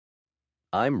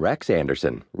I'm Rex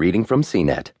Anderson, reading from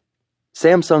CNET.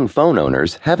 Samsung phone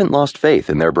owners haven't lost faith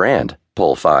in their brand,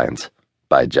 poll finds,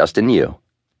 by Justin Yu.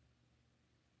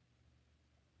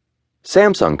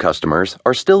 Samsung customers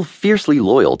are still fiercely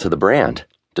loyal to the brand,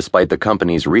 despite the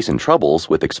company's recent troubles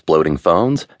with exploding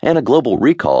phones and a global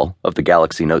recall of the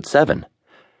Galaxy Note 7.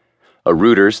 A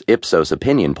Reuters Ipsos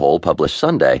opinion poll published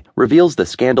Sunday reveals the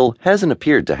scandal hasn't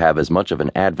appeared to have as much of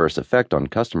an adverse effect on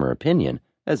customer opinion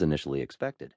as initially expected.